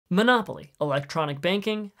Monopoly, electronic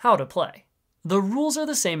banking, how to play. The rules are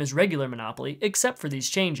the same as regular Monopoly except for these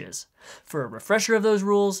changes. For a refresher of those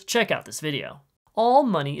rules, check out this video. All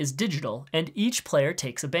money is digital and each player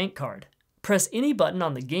takes a bank card. Press any button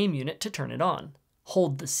on the game unit to turn it on.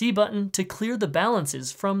 Hold the C button to clear the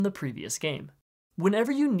balances from the previous game.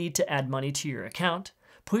 Whenever you need to add money to your account,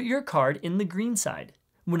 put your card in the green side.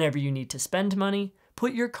 Whenever you need to spend money,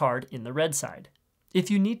 put your card in the red side. If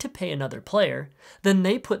you need to pay another player, then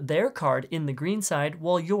they put their card in the green side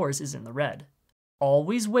while yours is in the red.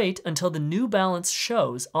 Always wait until the new balance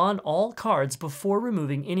shows on all cards before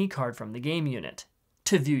removing any card from the game unit.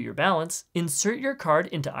 To view your balance, insert your card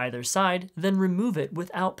into either side, then remove it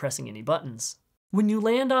without pressing any buttons. When you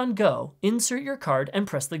land on Go, insert your card and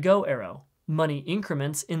press the Go arrow. Money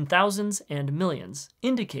increments in thousands and millions,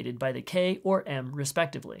 indicated by the K or M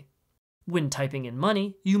respectively. When typing in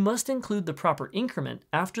money, you must include the proper increment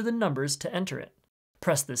after the numbers to enter it.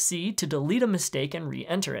 Press the C to delete a mistake and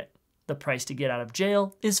re-enter it. The price to get out of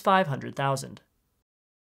jail is $500,000.